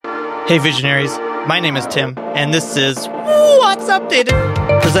Hey Visionaries, my name is Tim, and this is What's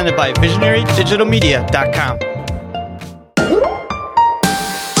Updated, presented by VisionaryDigitalMedia.com.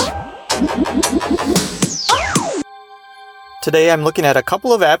 Today I'm looking at a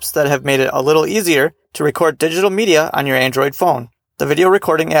couple of apps that have made it a little easier to record digital media on your Android phone. The video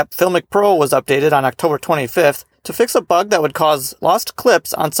recording app Filmic Pro was updated on October 25th to fix a bug that would cause lost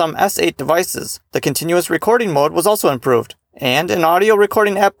clips on some S8 devices. The continuous recording mode was also improved. And an audio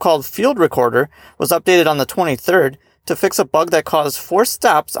recording app called Field Recorder was updated on the 23rd to fix a bug that caused forced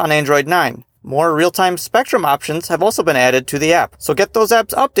stops on Android 9. More real-time Spectrum options have also been added to the app, so get those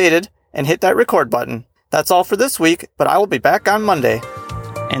apps updated and hit that record button. That's all for this week, but I will be back on Monday.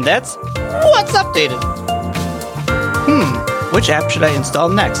 And that's What's Updated. Which app should I install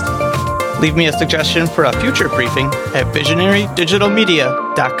next? Leave me a suggestion for a future briefing at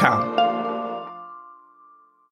VisionaryDigitalMedia.com.